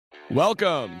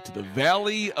Welcome to the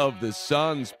Valley of the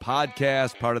Suns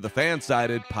podcast, part of the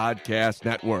Fansided Podcast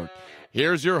Network.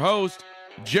 Here's your host,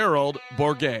 Gerald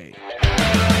Bourguet.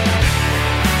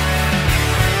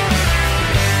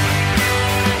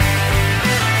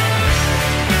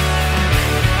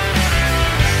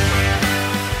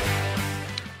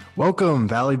 Welcome,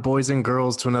 Valley boys and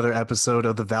girls, to another episode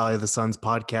of the Valley of the Suns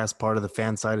podcast, part of the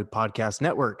Fansided Podcast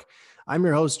Network. I'm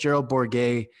your host, Gerald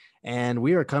Bourguet, and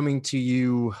we are coming to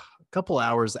you a couple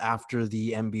hours after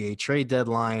the NBA trade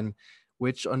deadline,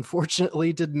 which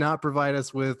unfortunately did not provide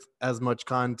us with as much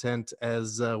content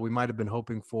as we might have been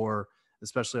hoping for,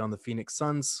 especially on the Phoenix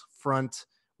Suns front.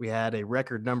 We had a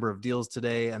record number of deals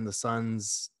today, and the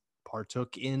Suns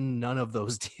partook in none of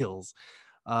those deals.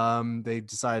 They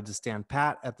decided to stand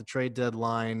pat at the trade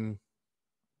deadline,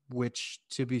 which,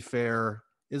 to be fair,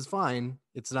 is fine.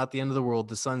 It's not the end of the world.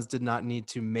 The Suns did not need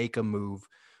to make a move,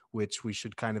 which we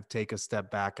should kind of take a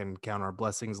step back and count our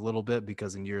blessings a little bit,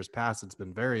 because in years past, it's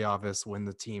been very obvious when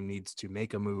the team needs to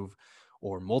make a move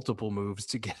or multiple moves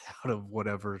to get out of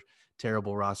whatever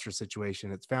terrible roster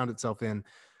situation it's found itself in.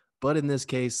 But in this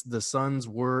case, the Suns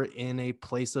were in a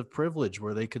place of privilege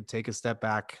where they could take a step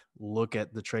back, look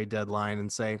at the trade deadline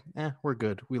and say, we're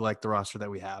good. We like the roster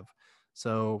that we have.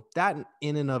 So that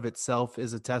in and of itself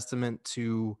is a testament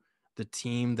to the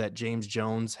team that James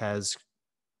Jones has,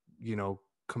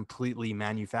 completely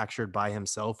manufactured by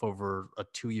himself over a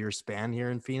 2-year span here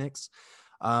in Phoenix.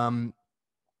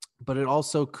 But it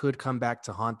also could come back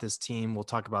to haunt this team. We'll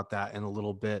talk about that in a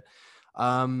little bit.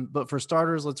 But for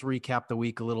starters, let's recap the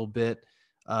week a little bit.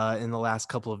 In the last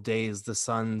couple of days, the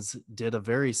Suns did a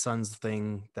very Suns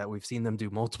thing that we've seen them do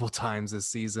multiple times this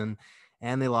season,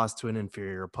 and they lost to an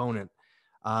inferior opponent.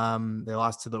 They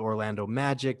lost to the Orlando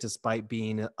Magic despite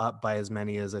being up by as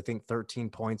many as, I think, 13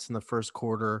 points in the first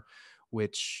quarter,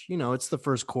 which, it's the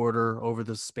first quarter. Over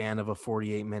the span of a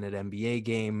 48-minute NBA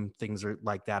game, things are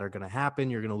like that are going to happen.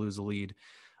 You're going to lose a lead.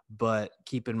 But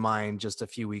keep in mind, just a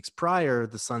few weeks prior,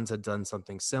 the Suns had done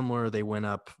something similar. They went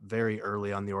up very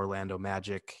early on the Orlando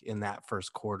Magic in that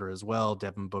first quarter as well.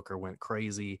 Devin Booker went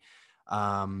crazy.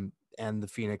 And the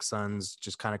Phoenix Suns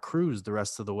just kind of cruised the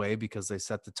rest of the way because they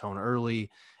set the tone early,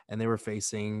 and they were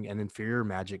facing an inferior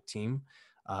Magic team.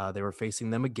 They were facing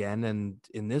them again. And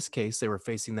in this case, they were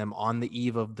facing them on the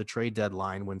eve of the trade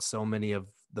deadline when so many of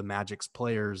the Magic's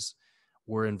players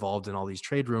were involved in all these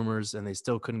trade rumors, and they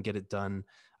still couldn't get it done.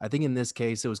 I think in this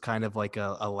case, it was kind of like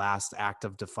a last act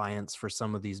of defiance for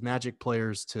some of these Magic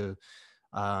players to,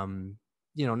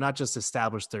 not just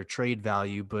establish their trade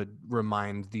value, but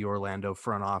remind the Orlando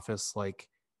front office, like,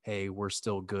 hey, we're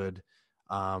still good.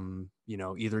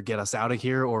 Either get us out of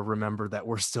here or remember that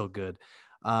we're still good.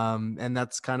 And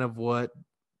that's kind of what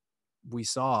we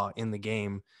saw in the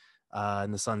game.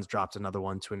 And the Suns dropped another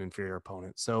one to an inferior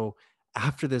opponent. So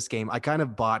after this game, I kind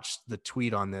of botched the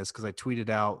tweet on this because I tweeted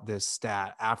out this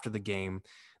stat after the game.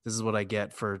 This is what I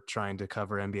get for trying to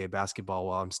cover NBA basketball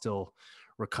while I'm still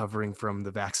recovering from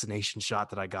the vaccination shot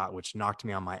that I got, which knocked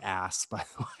me on my ass, by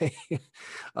the way.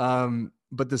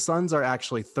 But the Suns are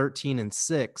actually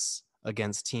 13-6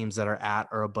 against teams that are at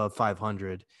or above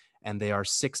 500, and they are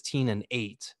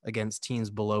 16-8 against teams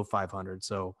below 500.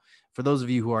 So for those of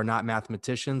you who are not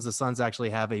mathematicians, the Suns actually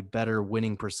have a better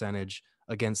winning percentage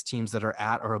against teams that are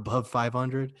at or above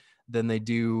 500 than they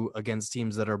do against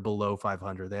teams that are below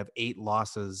 500. They have 8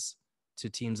 losses to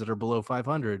teams that are below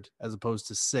 500 as opposed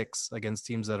to 6 against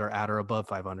teams that are at or above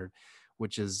 500,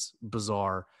 which is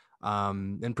bizarre.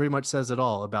 And pretty much says it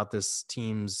all about this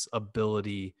team's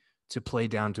ability to play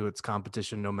down to its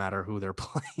competition, no matter who they're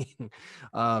playing.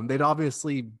 They'd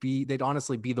honestly be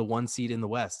the 1 seed in the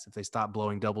West if they stop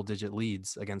blowing double-digit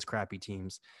leads against crappy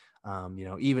teams.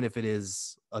 Even if it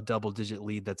is a double-digit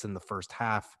lead that's in the first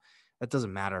half, that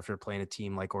doesn't matter if you're playing a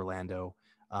team like Orlando.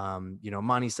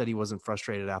 Monty said he wasn't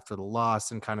frustrated after the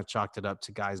loss and kind of chalked it up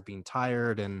to guys being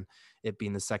tired and it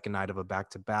being the second night of a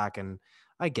back-to-back. And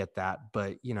I get that,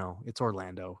 but it's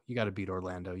Orlando. You got to beat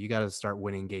Orlando. You got to start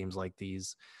winning games like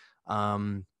these.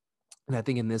 And I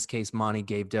think in this case, Monty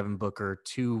gave Devin Booker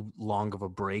too long of a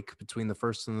break between the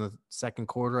first and the second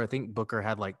quarter. I think Booker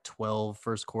had like 12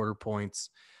 first quarter points.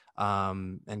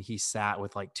 And he sat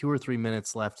with like 2 or 3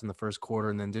 minutes left in the first quarter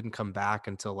and then didn't come back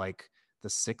until like the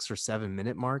 6 or 7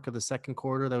 minute mark of the second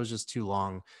quarter. That was just too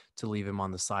long to leave him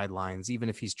on the sidelines, even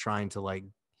if he's trying to like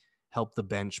help the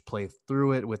bench play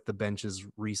through it with the bench's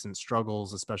recent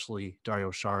struggles, especially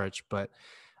Dario Saric. But,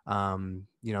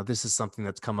 this is something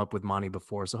that's come up with Monty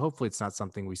before. So hopefully it's not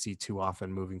something we see too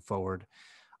often moving forward.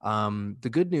 The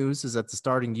good news is that the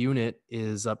starting unit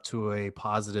is up to a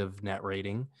positive net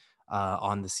rating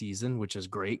on the season, which is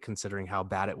great considering how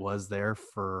bad it was there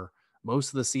for most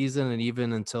of the season and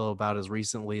even until about as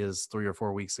recently as 3 or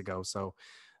 4 weeks ago. So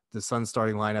the Suns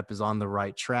starting lineup is on the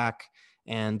right track.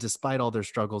 And despite all their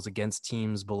struggles against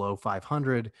teams below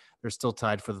 500, they're still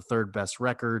tied for the third best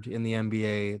record in the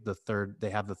NBA. They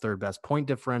have the third best point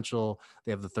differential.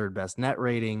 They have the third best net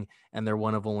rating, and they're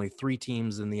one of only 3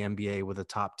 teams in the NBA with a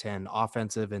top 10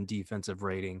 offensive and defensive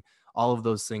rating. All of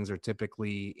those things are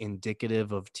typically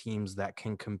indicative of teams that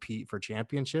can compete for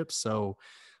championships. So,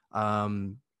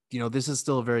 um, this is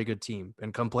still a very good team,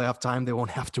 and come playoff time, they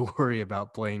won't have to worry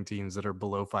about playing teams that are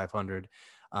below 500.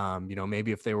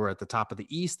 Maybe if they were at the top of the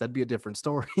East, that'd be a different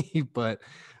story, but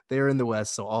they're in the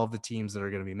West. So all of the teams that are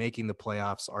going to be making the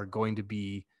playoffs are going to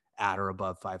be at or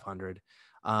above 500.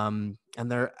 And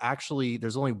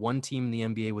there's only one team in the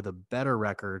NBA with a better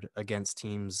record against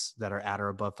teams that are at or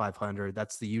above 500.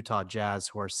 That's the Utah Jazz,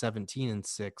 who are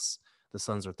 17-6. The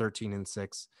Suns are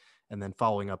 13-6. And then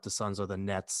following up, the Suns are the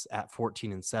Nets at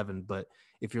 14-7. But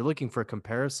if you're looking for a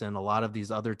comparison, a lot of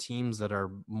these other teams that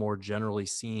are more generally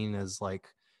seen as like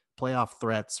playoff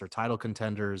threats or title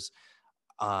contenders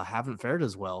haven't fared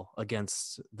as well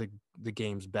against the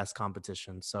game's best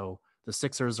competition. So the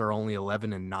Sixers are only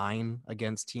 11-9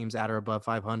 against teams at or above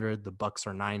 500. The Bucks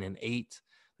are 9-8.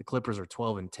 The Clippers are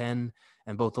 12-10,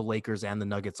 and both the Lakers and the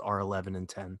Nuggets are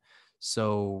 11-10.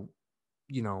 So,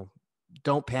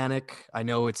 don't panic. I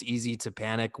know it's easy to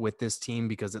panic with this team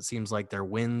because it seems like their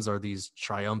wins are these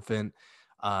triumphant,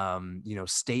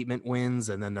 statement wins,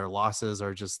 and then their losses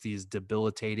are just these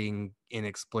debilitating,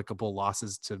 inexplicable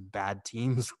losses to bad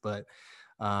teams. But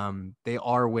they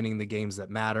are winning the games that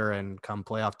matter, and come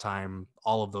playoff time,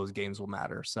 all of those games will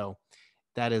matter. So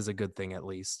that is a good thing, at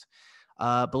least.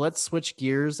 But let's switch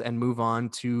gears and move on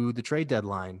to the trade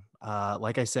deadline.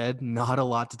 Like I said, not a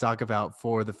lot to talk about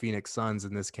for the Phoenix Suns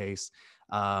in this case.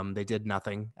 They did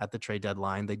nothing at the trade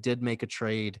deadline. They did make a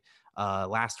trade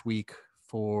last week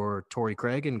for Torrey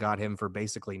Craig and got him for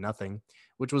basically nothing,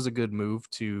 which was a good move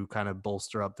to kind of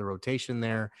bolster up the rotation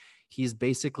there. He's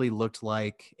basically looked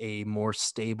like a more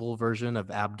stable version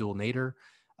of Abdul Nader,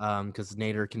 because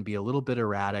Nader can be a little bit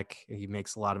erratic. He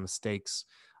makes a lot of mistakes.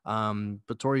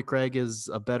 But Torrey Craig is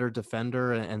a better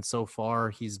defender, and so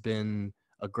far he's been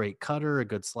a great cutter, a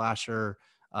good slasher,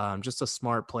 just a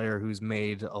smart player who's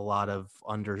made a lot of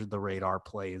under the radar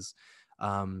plays.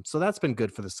 So that's been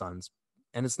good for the Suns.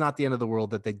 And it's not the end of the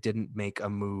world that they didn't make a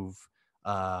move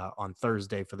on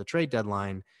Thursday for the trade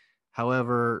deadline.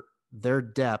 However, their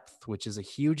depth, which is a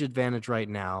huge advantage right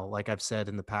now, like I've said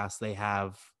in the past, they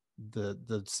have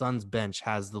the Suns bench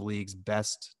has the league's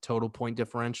best total point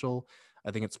differential.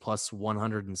 I think it's plus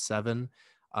 107.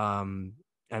 And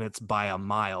it's by a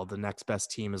mile. The next best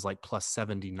team is like plus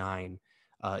 79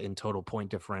 in total point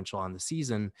differential on the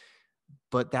season.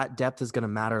 But that depth is going to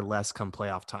matter less come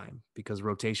playoff time because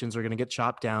rotations are going to get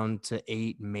chopped down to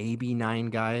 8, maybe 9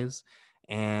 guys.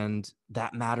 And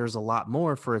that matters a lot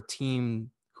more for a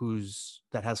team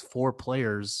that has 4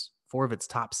 players, 4 of its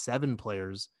top 7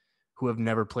 players who have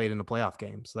never played in a playoff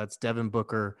game. So that's Devin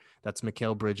Booker, that's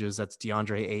Mikal Bridges, that's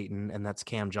DeAndre Ayton, and that's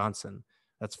Cam Johnson.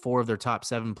 That's 4 of their top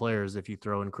 7 players if you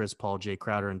throw in Chris Paul, Jay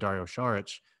Crowder, and Dario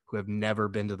Saric, who have never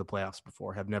been to the playoffs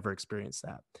before, have never experienced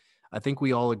that. I think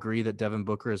we all agree that Devin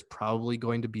Booker is probably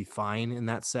going to be fine in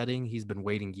that setting. He's been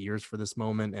waiting years for this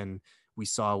moment, and we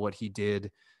saw what he did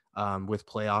with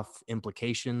playoff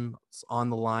implications on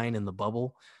the line in the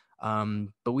bubble.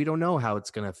 But we don't know how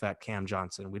it's going to affect Cam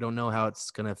Johnson. We don't know how it's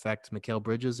going to affect Mikal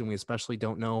Bridges, and we especially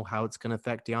don't know how it's going to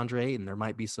affect DeAndre Ayton. There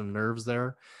might be some nerves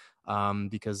there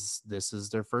because this is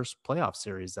their first playoff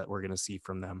series that we're going to see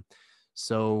from them.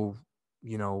 So,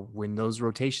 when those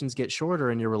rotations get shorter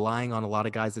and you're relying on a lot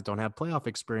of guys that don't have playoff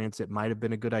experience, it might have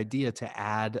been a good idea to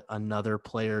add another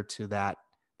player to that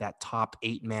top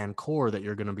 8-man core that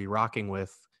you're going to be rocking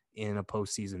with in a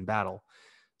postseason battle.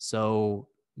 So,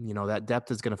 that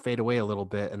depth is going to fade away a little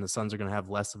bit, and the Suns are going to have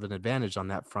less of an advantage on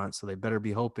that front. So they better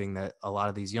be hoping that a lot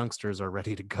of these youngsters are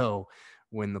ready to go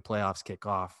when the playoffs kick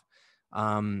off.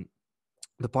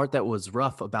 The part that was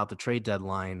rough about the trade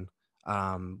deadline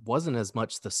wasn't as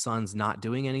much the Suns not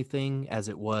doing anything as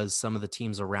it was some of the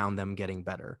teams around them getting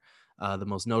better. The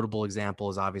most notable example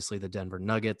is obviously the Denver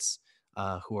Nuggets,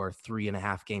 who are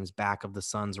 3.5 games back of the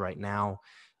Suns right now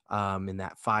in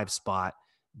that 5 spot.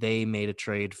 They made a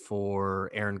trade for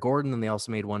Aaron Gordon, and they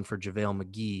also made one for JaVale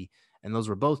McGee. And those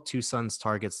were both 2 Suns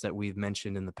targets that we've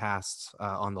mentioned in the past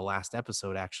on the last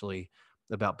episode, actually,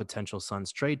 about potential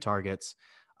Suns trade targets.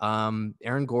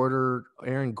 Aaron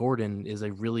Gordon is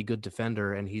a really good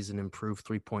defender, and he's an improved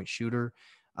 3-point shooter.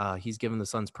 He's given the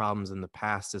Suns problems in the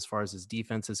past as far as his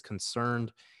defense is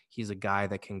concerned. He's a guy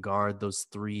that can guard those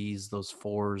threes, those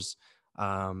fours,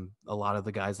 a lot of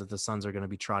the guys that the Suns are going to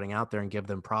be trotting out there and give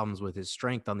them problems with his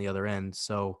strength on the other end.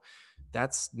 So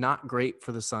that's not great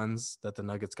for the Suns that the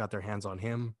Nuggets got their hands on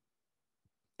him.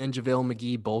 And JaVale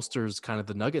McGee bolsters kind of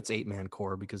the Nuggets 8-man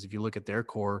core, because if you look at their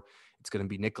core, it's going to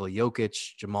be Nikola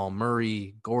Jokic, Jamal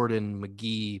Murray, Gordon,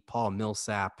 McGee, Paul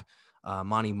Millsap,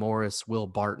 Monty Morris, Will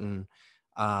Barton,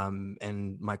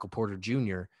 and Michael Porter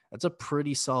Jr. That's a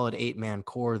pretty solid 8-man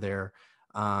core there.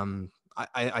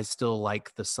 I still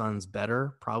like the Suns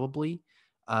better, probably.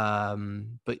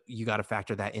 But you got to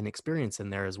factor that inexperience in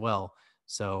there as well.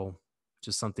 So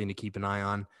just something to keep an eye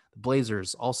on. The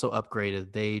Blazers also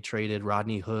upgraded. They traded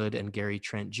Rodney Hood and Gary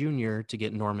Trent Jr. to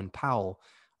get Norman Powell.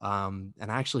 And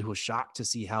I actually was shocked to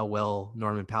see how well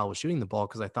Norman Powell was shooting the ball,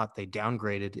 because I thought they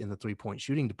downgraded in the 3-point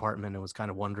shooting department and was kind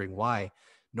of wondering why.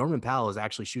 Norman Powell is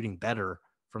actually shooting better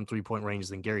from 3-point range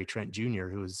than Gary Trent Jr.,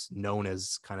 who is known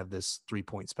as kind of this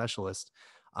 3-point specialist.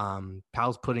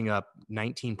 Powell's putting up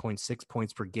 19.6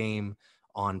 points per game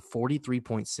on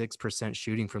 43.6%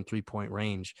 shooting from 3-point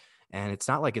range. And it's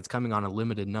not like it's coming on a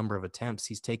limited number of attempts.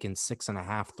 He's taken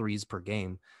 6.5 threes per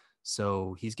game.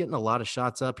 So he's getting a lot of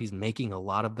shots up. He's making a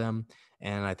lot of them.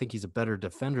 And I think he's a better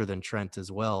defender than Trent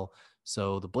as well.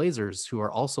 So the Blazers, who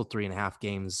are also 3.5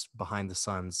 games behind the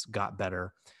Suns, got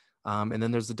better. And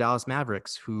then there's the Dallas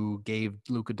Mavericks, who gave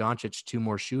Luka Doncic 2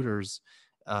 more shooters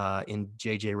in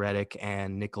JJ Redick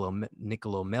and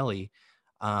Nicolo Melli.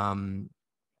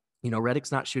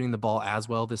 Redick's not shooting the ball as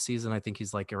well this season. I think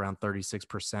he's like around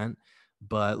 36%,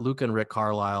 but Luka and Rick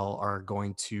Carlisle are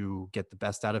going to get the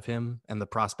best out of him. And the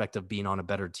prospect of being on a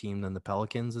better team than the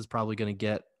Pelicans is probably going to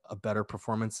get a better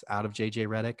performance out of JJ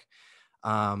Redick.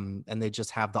 And they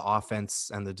just have the offense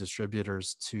and the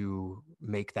distributors to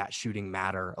make that shooting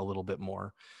matter a little bit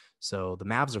more. So the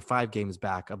Mavs are 5 games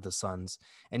back of the Suns.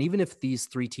 And even if these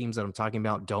 3 teams that I'm talking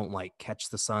about don't like catch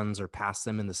the Suns or pass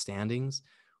them in the standings,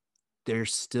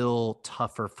 there's still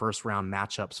tougher first round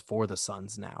matchups for the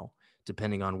Suns now,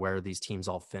 depending on where these teams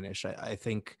all finish. I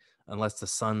think unless the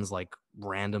Suns like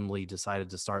randomly decided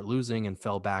to start losing and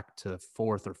fell back to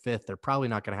 4th or 5th, they're probably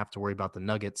not going to have to worry about the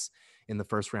Nuggets in the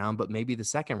first round, but maybe the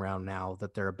second round now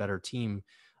that they're a better team,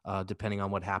 depending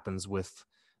on what happens with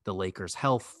the Lakers'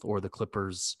 health or the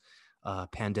Clippers'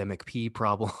 pandemic P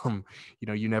problem.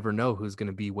 You never know who's going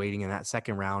to be waiting in that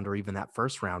second round or even that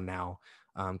first round now.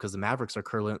 Because the Mavericks are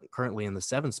currently in the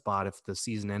 7th spot. If the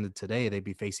season ended today, they'd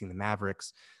be facing the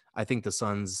Mavericks. I think the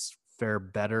Suns fare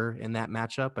better in that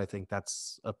matchup. I think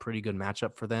that's a pretty good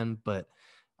matchup for them. But,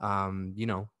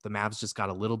 the Mavs just got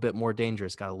a little bit more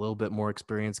dangerous, got a little bit more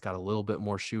experience, got a little bit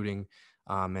more shooting,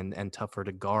 and tougher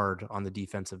to guard on the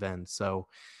defensive end. So,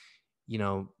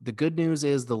 the good news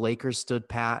is the Lakers stood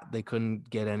pat. They couldn't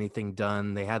get anything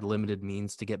done. They had limited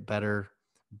means to get better.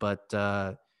 But,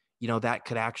 that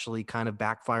could actually kind of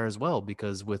backfire as well,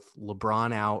 because with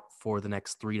LeBron out for the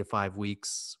next 3 to 5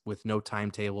 weeks, with no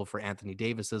timetable for Anthony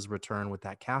Davis's return with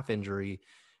that calf injury,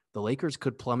 the Lakers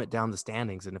could plummet down the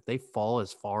standings. And if they fall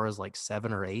as far as like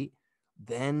 7 or 8,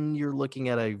 then you're looking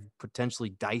at a potentially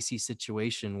dicey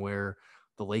situation where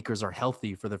the Lakers are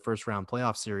healthy for the first round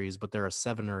playoff series, but they're a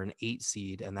 7 or an 8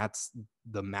 seed. And that's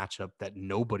the matchup that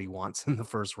nobody wants in the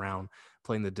first round,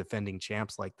 playing the defending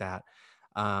champs like that.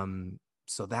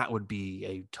 So that would be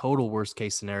a total worst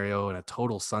case scenario, and a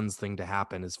total Suns thing to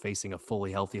happen is facing a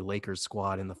fully healthy Lakers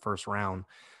squad in the first round,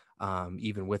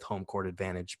 even with home court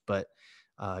advantage. But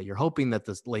you're hoping that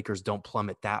the Lakers don't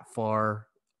plummet that far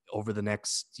over the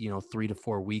next, 3 to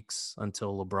 4 weeks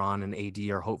until LeBron and AD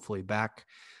are hopefully back.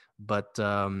 But,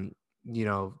 the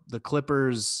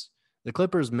Clippers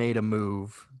made a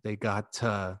move. They got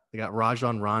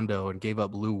Rajon Rondo and gave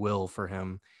up Lou Will for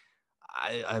him.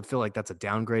 I feel like that's a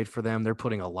downgrade for them. They're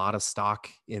putting a lot of stock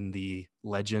in the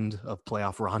legend of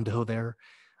playoff Rondo there.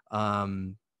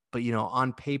 But,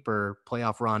 on paper,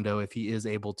 playoff Rondo, if he is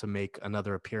able to make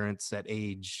another appearance at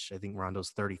age, I think Rondo's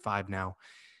 35 now.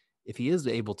 If he is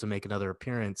able to make another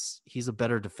appearance, he's a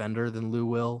better defender than Lou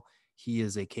Will. He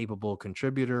is a capable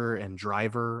contributor and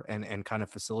driver and kind of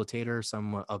facilitator,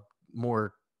 a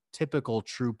more typical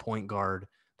true point guard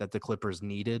that the Clippers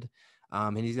needed.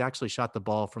 And he's actually shot the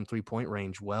ball from 3-point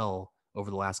range well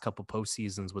over the last couple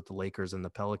postseasons with the Lakers and the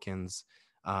Pelicans.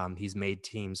 He's made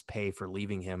teams pay for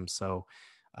leaving him. So,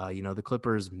 the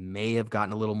Clippers may have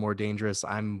gotten a little more dangerous.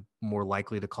 I'm more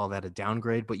likely to call that a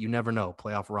downgrade, but you never know.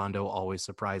 Playoff Rondo always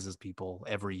surprises people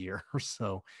every year.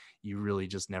 So you really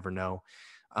just never know.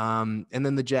 And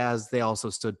then the Jazz, they also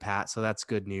stood pat. So that's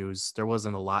good news. There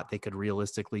wasn't a lot they could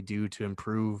realistically do to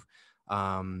improve.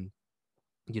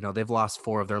 They've lost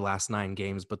 4 of their last 9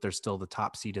 games, but they're still the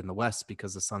top seed in the West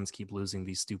because the Suns keep losing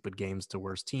these stupid games to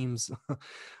worse teams.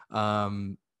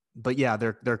 but yeah,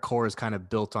 their core is kind of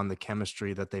built on the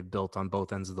chemistry that they've built on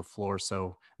both ends of the floor.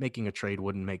 So making a trade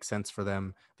wouldn't make sense for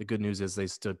them. The good news is they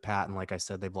stood pat, and like I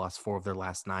said, they've lost 4 of their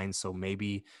last 9. So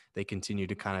maybe they continue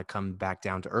to kind of come back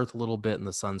down to earth a little bit, and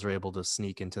the Suns are able to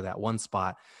sneak into that 1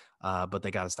 spot. But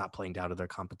they got to stop playing down to their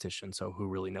competition. So who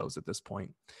really knows at this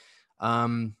point?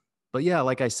 Um, but yeah,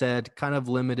 like I said, kind of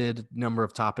limited number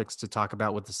of topics to talk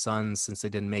about with the Suns since they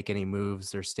didn't make any moves.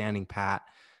 They're standing pat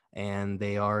and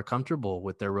they are comfortable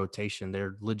with their rotation.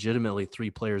 They're legitimately 3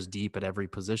 players deep at every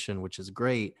position, which is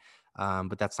great.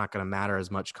 But that's not going to matter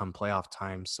as much come playoff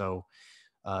time. So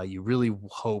you really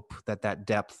hope that that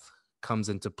depth comes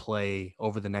into play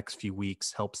over the next few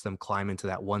weeks, helps them climb into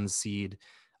that 1 seed,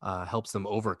 helps them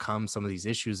overcome some of these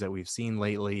issues that we've seen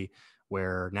lately,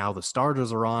 where now the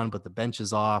starters are on, but the bench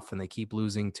is off and they keep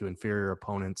losing to inferior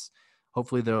opponents.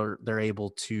 Hopefully they're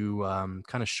able to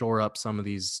kind of shore up some of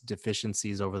these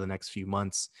deficiencies over the next few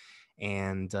months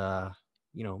and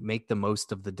make the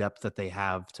most of the depth that they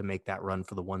have to make that run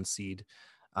for the 1 seed,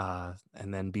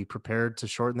 and then be prepared to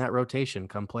shorten that rotation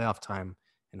come playoff time.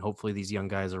 And hopefully these young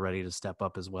guys are ready to step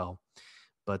up as well.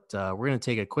 But we're going to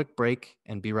take a quick break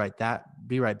and be right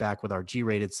back with our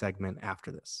G-rated segment after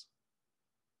this.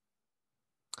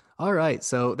 All right,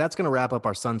 so that's going to wrap up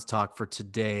our Suns talk for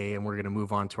today, and we're going to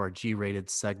move on to our G-rated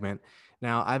segment.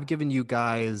 Now, I've given you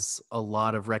guys a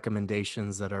lot of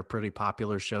recommendations that are pretty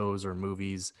popular shows or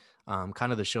movies,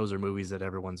 kind of the shows or movies that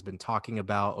everyone's been talking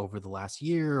about over the last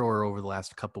year or over the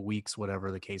last couple weeks,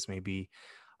 whatever the case may be.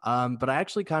 But I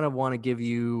actually kind of want to give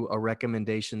you a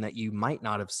recommendation that you might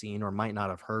not have seen or might not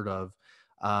have heard of.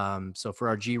 So for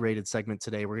our G-rated segment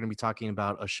today, we're going to be talking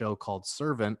about a show called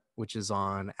Servant, which is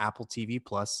on Apple TV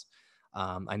Plus.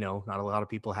 I know not a lot of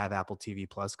people have Apple TV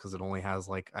Plus because it only has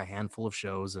like a handful of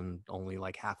shows and only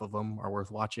like half of them are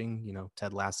worth watching. You know,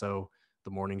 Ted Lasso,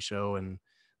 The Morning Show, and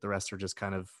the rest are just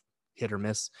kind of hit or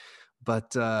miss.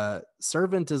 But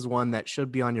Servant is one that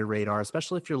should be on your radar,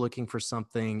 especially if you're looking for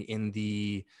something in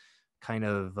the kind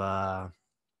of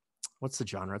what's the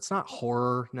genre? It's not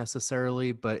horror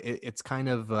necessarily, but it's kind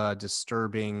of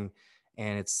disturbing,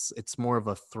 and it's more of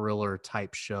a thriller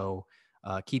type show,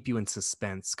 keep you in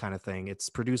suspense kind of thing. It's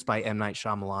produced by M. Night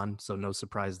Shyamalan, so no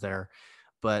surprise there.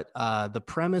 But the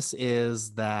premise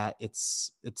is that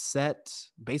it's set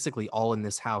basically all in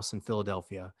this house in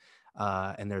Philadelphia,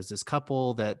 and there's this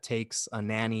couple that takes a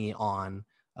nanny on.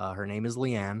 Her name is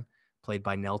Leanne, played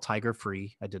by Nell Tiger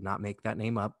Free. I did not make that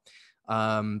name up.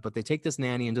 But they take this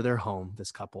nanny into their home,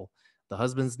 this couple. The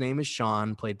husband's name is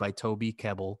Sean, played by Toby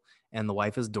Kebbell, and the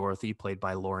wife is Dorothy, played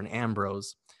by Lauren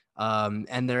Ambrose.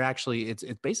 And they're actually, it's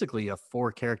basically a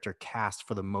 4-character cast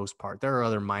for the most part. There are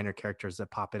other minor characters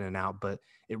that pop in and out, but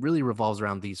it really revolves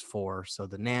around these 4. So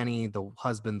the nanny, the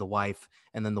husband, the wife,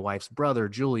 and then the wife's brother,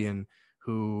 Julian,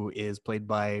 who is played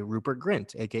by Rupert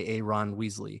Grint, aka Ron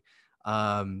Weasley.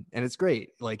 And it's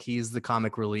great. Like, he's the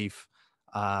comic relief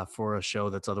for a show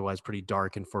that's otherwise pretty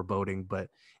dark and foreboding. But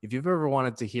if you've ever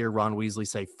wanted to hear Ron Weasley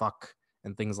say fuck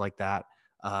and things like that,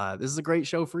 this is a great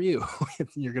show for you.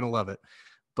 You're going to love it.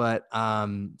 But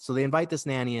so they invite this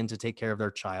nanny in to take care of their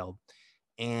child.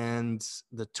 And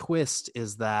the twist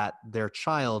is that their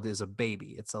child is a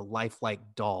baby. It's a lifelike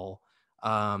doll,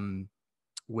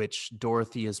 which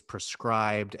Dorothy is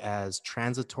prescribed as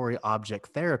transitory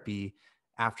object therapy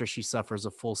after she suffers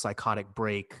a full psychotic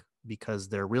break because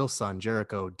their real son,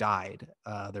 Jericho, died.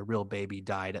 Their real baby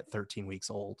died at 13 weeks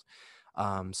old.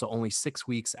 So only 6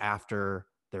 weeks after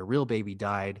their real baby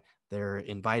died, they're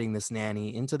inviting this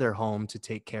nanny into their home to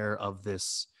take care of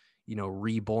this,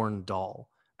 reborn doll,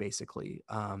 basically.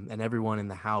 And everyone in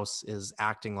the house is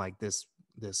acting like this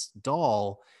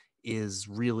doll is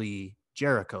really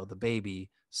Jericho, the baby,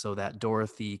 so that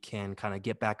Dorothy can kind of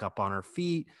get back up on her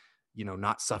feet,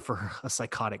 not suffer a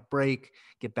psychotic break,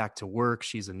 get back to work.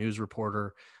 She's a news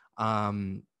reporter.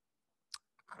 And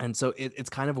so it's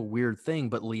kind of a weird thing,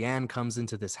 but Leanne comes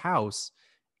into this house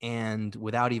and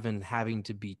without even having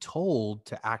to be told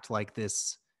to act like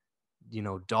this,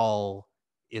 doll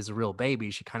is a real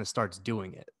baby, she kind of starts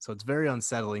doing it. So it's very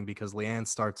unsettling because Leanne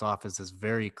starts off as this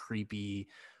very creepy,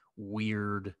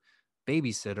 weird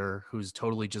babysitter who's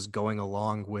totally just going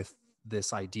along with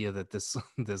this idea that this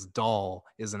this doll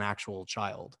is an actual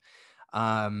child.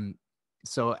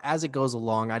 So as it goes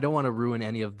along, I don't want to ruin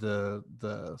any of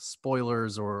the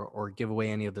spoilers or give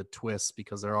away any of the twists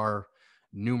because there are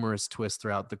numerous twists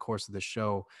throughout the course of the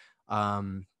show.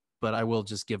 But I will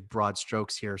just give broad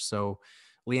strokes here. So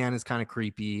Leanne is kind of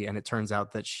creepy, and it turns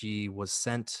out that she was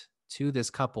sent to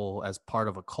this couple as part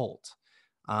of a cult.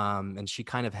 And she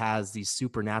kind of has these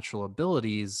supernatural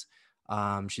abilities.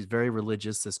 She's very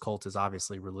religious. This cult is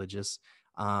obviously religious.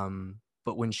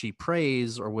 But when she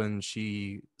prays or when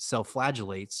she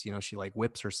self-flagellates, she like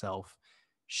whips herself,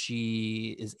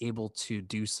 she is able to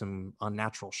do some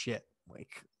unnatural shit.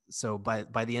 Like, so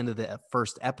by the end of the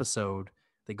first episode,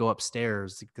 they go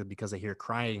upstairs because they hear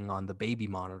crying on the baby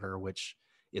monitor, which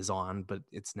is on, but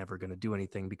it's never going to do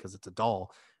anything because it's a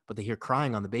doll. But they hear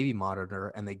crying on the baby monitor,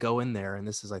 and they go in there, and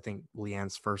this is, I think,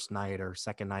 Leanne's first night or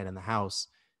second night in the house.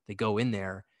 They go in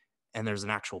there, and there's an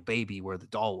actual baby where the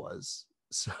doll was.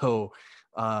 So,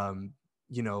 um,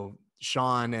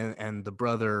 Sean and the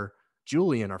brother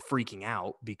Julian are freaking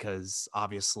out because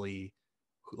obviously,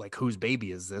 like, whose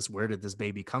baby is this? Where did this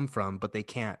baby come from? But they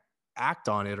can't act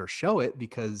on it or show it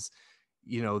because,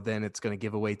 then it's going to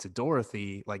give away to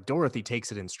Dorothy. Like, Dorothy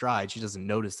takes it in stride. She doesn't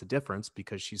notice the difference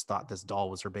because she's thought this doll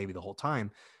was her baby the whole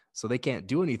time. So they can't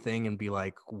do anything and be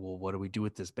like, well, what do we do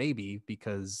with this baby?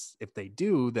 Because if they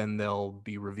do, then they'll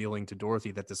be revealing to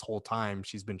Dorothy that this whole time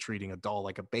she's been treating a doll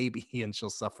like a baby and she'll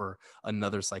suffer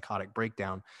another psychotic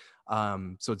breakdown.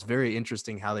 So it's very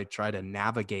interesting how they try to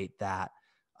navigate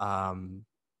um,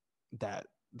 that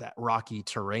that rocky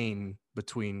terrain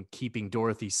between keeping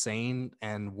Dorothy sane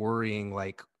and worrying,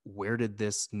 like, where did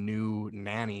this new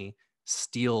nanny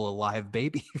steal a live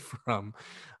baby from?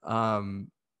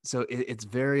 So it's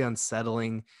very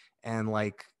unsettling, and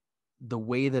like the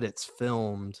way that it's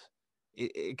filmed,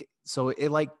 so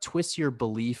it like twists your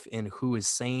belief in who is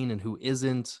sane and who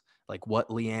isn't, like what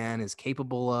Leanne is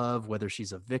capable of, whether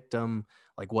she's a victim,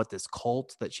 like what this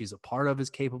cult that she's a part of is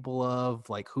capable of,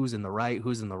 like who's in the right,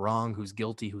 who's in the wrong, who's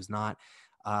guilty, who's not.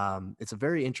 It's a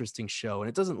very interesting show, and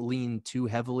it doesn't lean too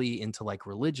heavily into like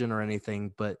religion or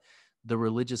anything, but the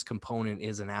religious component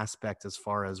is an aspect as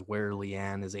far as where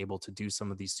Leanne is able to do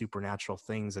some of these supernatural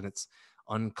things. And it's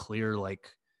unclear, like,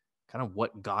 kind of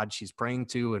what God she's praying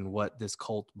to and what this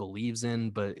cult believes in,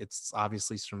 but it's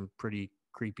obviously some pretty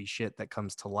creepy shit that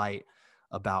comes to light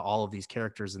about all of these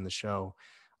characters in the show.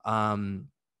 Um,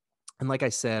 and like I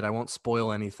said, I won't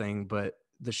spoil anything, but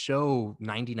the show,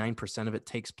 99% of it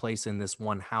takes place in this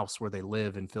one house where they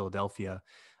live in Philadelphia.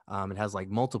 It has like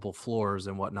multiple floors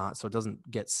and whatnot, so it doesn't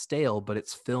get stale, but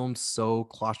it's filmed so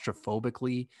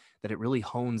claustrophobically that it really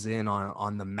hones in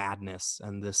on the madness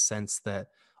and this sense that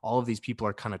all of these people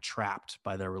are kind of trapped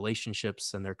by their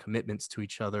relationships and their commitments to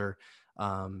each other.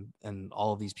 And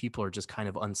all of these people are just kind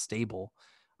of unstable.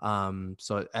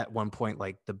 So at one point,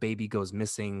 like, the baby goes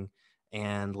missing,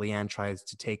 and Leanne tries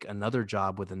to take another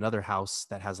job with another house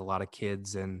that has a lot of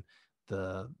kids, and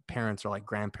the parents are like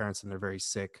grandparents and they're very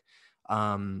sick.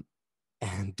 Um,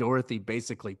 and Dorothy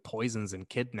basically poisons and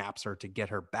kidnaps her to get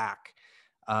her back.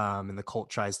 And the cult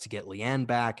tries to get Leanne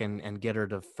back and get her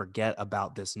to forget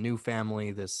about this new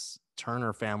family, this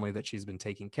Turner family that she's been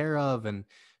taking care of. And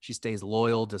she stays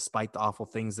loyal despite the awful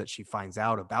things that she finds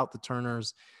out about the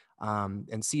Turners.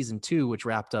 And season 2, which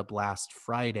wrapped up last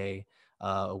Friday,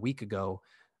 a week ago,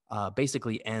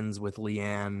 basically ends with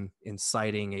Leanne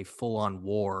inciting a full-on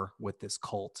war with this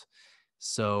cult.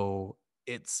 So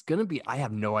it's going to be, I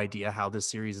have no idea how this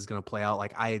series is going to play out.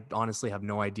 Like, I honestly have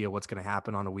no idea what's going to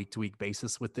happen on a week-to-week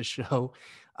basis with this show.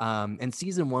 And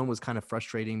season 1 was kind of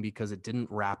frustrating because it didn't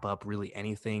wrap up really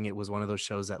anything. It was one of those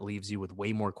shows that leaves you with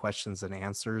way more questions than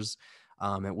answers.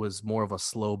 It was more of a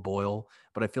slow boil,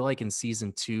 but I feel like in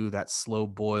season 2, that slow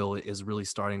boil is really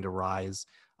starting to rise.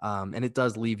 And it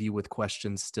does leave you with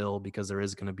questions still because there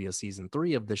is going to be a season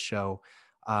 3 of this show.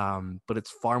 But it's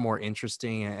far more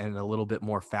interesting and a little bit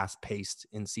more fast paced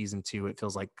in season 2. It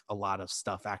feels like a lot of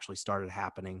stuff actually started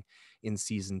happening in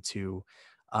season 2.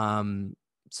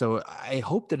 So I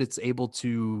hope that it's able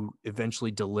to eventually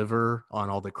deliver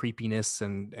on all the creepiness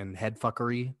and head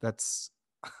fuckery that's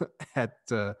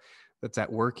that's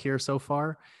at work here so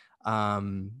far.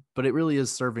 But it really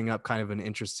is serving up kind of an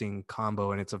interesting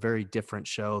combo, and it's a very different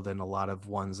show than a lot of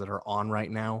ones that are on right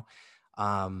now.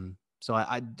 So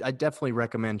I definitely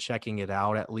recommend checking it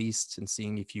out at least and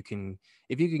seeing if you can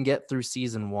get through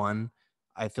season 1.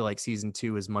 I feel like season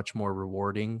 2 is much more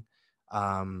rewarding,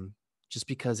 just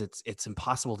because it's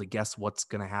impossible to guess what's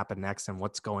going to happen next and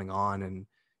what's going on, and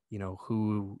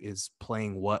who is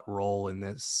playing what role in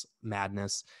this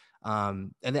madness.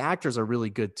 And the actors are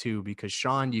really good too, because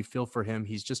Sean, you feel for him.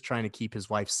 He's just trying to keep his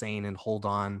wife sane and hold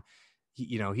on.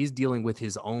 He's dealing with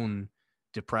his own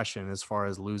depression as far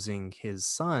as losing his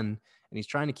son, and he's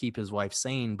trying to keep his wife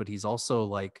sane, but he's also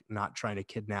like not trying to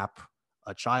kidnap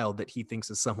a child that he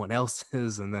thinks is someone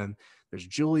else's. And then there's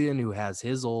Julian, who has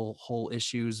his whole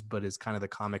issues, but is kind of the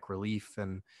comic relief.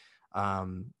 And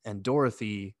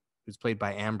Dorothy, who's played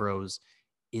by Ambrose,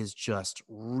 is just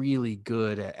really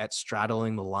good at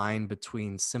straddling the line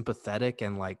between sympathetic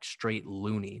and like straight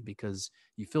loony, because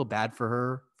you feel bad for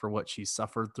her for what she's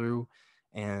suffered through.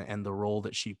 and the role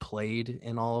that she played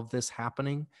in all of this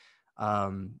happening.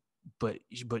 But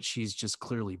she's just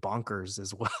clearly bonkers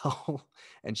as well.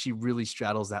 And she really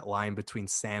straddles that line between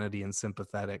sanity and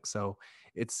sympathetic. So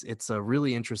it's a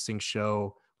really interesting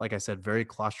show. Like I said, very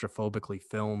claustrophobically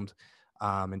filmed,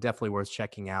 and definitely worth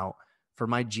checking out. For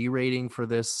my G rating for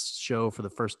this show for the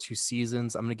first 2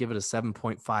 seasons, I'm going to give it a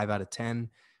 7.5 out of 10,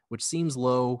 which seems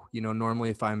low.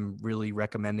 Normally if I'm really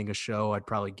recommending a show, I'd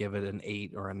probably give it an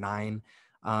 8 or a 9.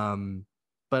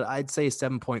 But I'd say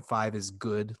 7.5 is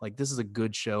good. Like, this is a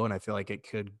good show, and I feel like it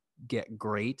could get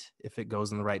great if it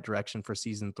goes in the right direction for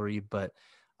season 3. But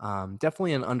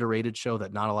definitely an underrated show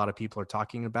that not a lot of people are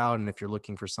talking about. And if you're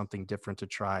looking for something different to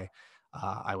try,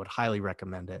 I would highly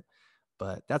recommend it.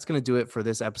 But that's going to do it for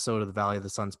this episode of the Valley of the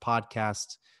Suns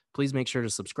podcast. Please make sure to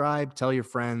subscribe, tell your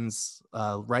friends,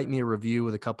 write me a review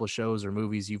with a couple of shows or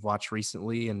movies you've watched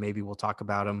recently, and maybe we'll talk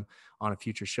about them on a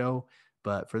future show.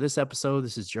 But for this episode,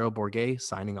 this is Gerald Bourguet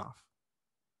signing off.